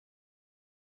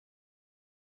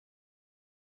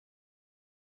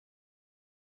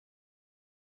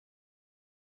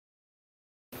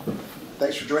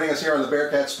Thanks for joining us here on the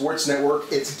Bearcat Sports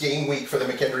Network. It's game week for the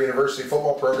McKendree University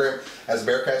football program as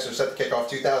the Bearcats are set to kick off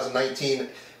 2019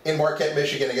 in Marquette,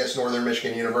 Michigan against Northern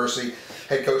Michigan University.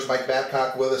 Head coach Mike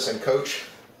Babcock with us. And coach,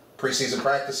 preseason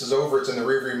practice is over. It's in the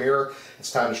rearview mirror.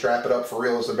 It's time to strap it up for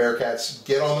real as the Bearcats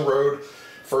get on the road.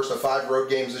 First of 5 road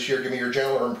games this year. Give me your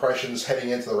general impressions heading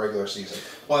into the regular season.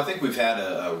 Well, I think we've had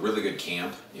a really good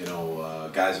camp. You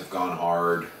know, guys have gone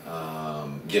hard,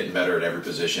 getting better at every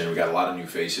position. We got a lot of new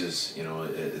faces, you know,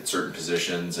 at certain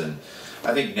positions, and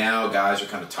I think now guys are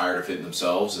kind of tired of hitting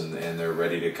themselves, and they're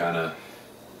ready to kind of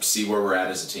see where we're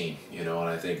at as a team. You know, and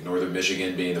I think Northern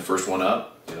Michigan being the first one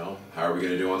up, you know, how are we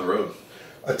going to do on the road?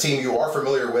 A team you are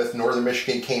familiar with, Northern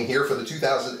Michigan, came here for the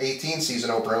 2018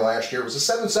 season opener last year. It was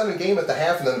a 7-7 game at the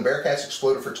half, and then the Bearcats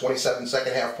exploded for 27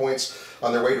 second-half points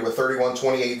on their way to a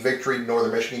 31-28 victory.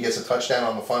 Northern Michigan gets a touchdown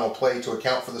on the final play to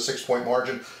account for the 6-point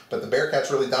margin, but the Bearcats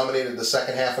really dominated the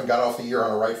second half and got off the year on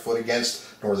a right foot against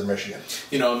Northern Michigan.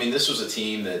 You know, I mean, this was a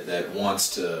team that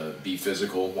wants to be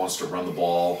physical, wants to run the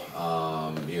ball.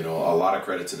 You know, a lot of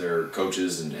credit to their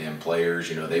coaches and players.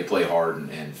 You know, they play hard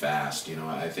and fast. You know,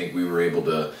 I think we were able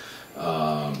to,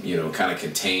 you know, kind of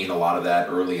contain a lot of that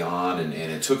early on, and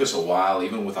it took us a while,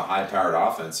 even with a high-powered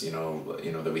offense, you know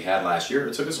that we had last year.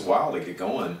 It took us a while to get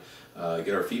going,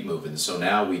 get our feet moving. So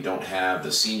now we don't have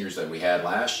the seniors that we had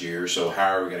last year. So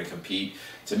how are we going to compete?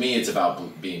 To me, it's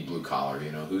about being blue collar.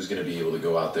 You know, who's going to be able to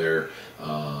go out there,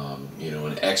 you know,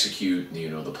 and execute, you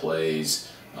know, the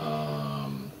plays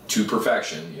to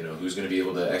perfection. You know, who's going to be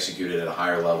able to execute it at a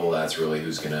higher level. That's really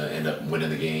who's going to end up winning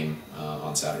the game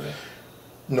on Saturday.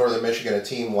 Northern Michigan, a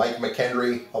team like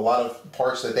McKendree, a lot of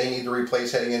parts that they need to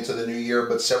replace heading into the new year,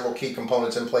 but several key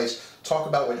components in place. Talk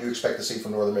about what you expect to see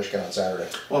from Northern Michigan on Saturday.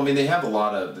 Well, I mean, they have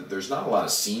there's not a lot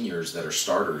of seniors that are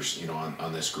starters, you know,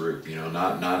 on this group, you know,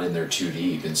 not in there too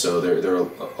deep. And so they're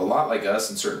a lot like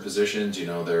us in certain positions. You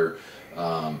know, they're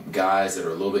guys that are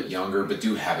a little bit younger but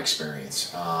do have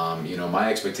experience. You know,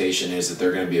 my expectation is that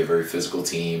they're going to be a very physical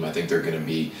team. I think they're going to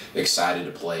be excited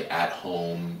to play at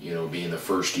home, you know, being the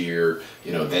first year.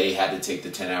 You know, they had to take the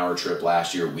 10-hour trip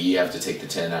last year. We have to take the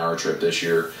 10-hour trip this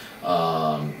year.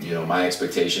 You know, my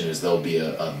expectation is they'll be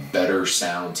a better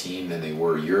sound team than they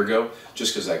were a year ago,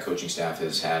 just because that coaching staff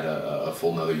has had a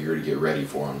full another year to get ready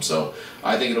for them. So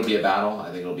I think it'll be a battle.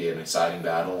 I think it'll be an exciting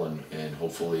battle, and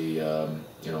hopefully,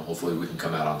 you know, hopefully we can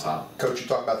come out on top. Coach, you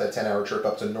talk about that 10-hour trip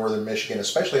up to Northern Michigan,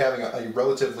 especially having a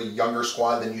relatively younger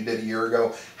squad than you did a year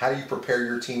ago. How do you prepare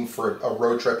your team for a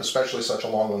road trip, especially such a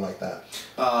long one like that?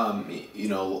 You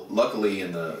know, luckily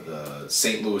in the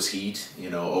St. Louis heat, you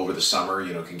know, over the summer,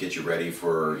 you know, can get you ready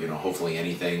for, you know, hopefully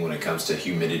anything when it comes to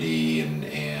humidity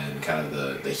and kind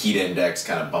of the heat index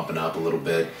kind of bumping up a little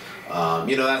bit.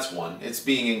 You know, that's one. It's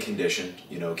being in condition.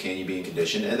 You know, can you be in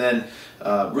condition? And then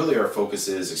really our focus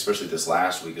is, especially this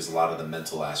last week, is a lot of the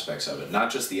mental aspects of it.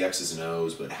 Not just the X's and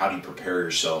O's, but how do you prepare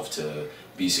yourself to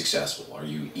be successful? Are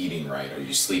you eating right? Are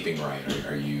you sleeping right?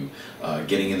 Are you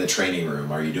getting in the training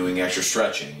room? Are you doing extra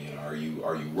stretching? You know,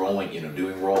 are you rolling? You know,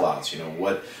 doing rollouts? You know,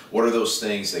 what are those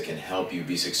things that can help you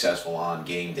be successful on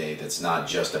game day? That's not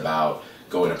just about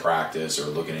going to practice or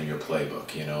looking in your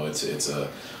playbook. You know, it's a,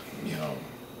 you know,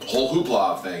 whole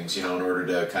hoopla of things, you know, in order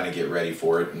to kind of get ready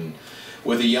for it. And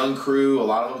with a young crew, a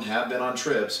lot of them have been on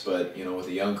trips, but, you know, with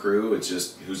a young crew, it's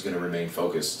just who's going to remain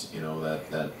focused, you know,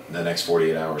 the next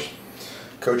 48 hours.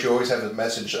 Coach, you always have a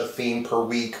message, a theme per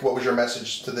week. What was your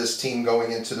message to this team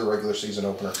going into the regular season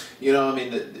opener? You know, I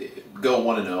mean, go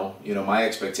 1-0. You know, my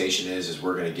expectation is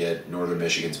we're going to get Northern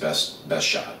Michigan's best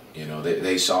shot. You know,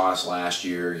 they saw us last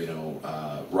year, you know,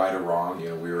 right or wrong, you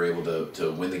know, we were able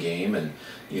to win the game. And,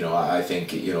 you know, I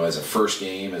think, you know, as a first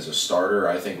game, as a starter,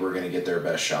 I think we're going to get their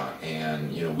best shot.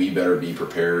 And, you know, we better be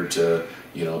prepared to,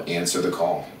 you know, answer the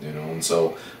call, you know. And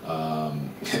so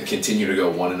continue to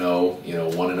go 1-0, you know,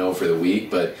 1-0 for the week.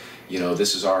 But, you know,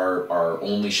 this is our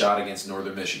only shot against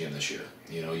Northern Michigan this year.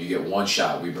 You know, you get one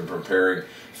shot. We've been preparing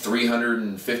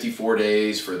 354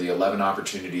 days for the 11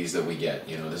 opportunities that we get.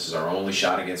 You know, this is our only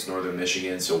shot against Northern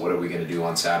Michigan, so what are we going to do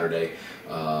on Saturday?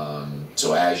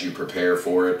 So as you prepare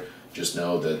for it, just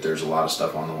know that there's a lot of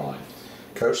stuff on the line.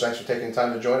 Coach, thanks for taking the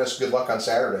time to join us. Good luck on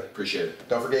Saturday. Appreciate it.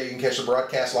 Don't forget, you can catch the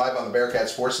broadcast live on the Bearcat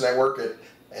Sports Network at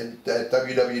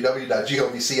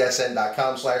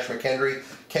www.govcsn.com/McKendree.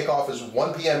 Kickoff is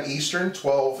 1 p.m. Eastern,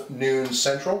 12 noon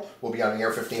Central. We'll be on the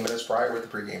air 15 minutes prior with the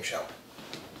pregame show.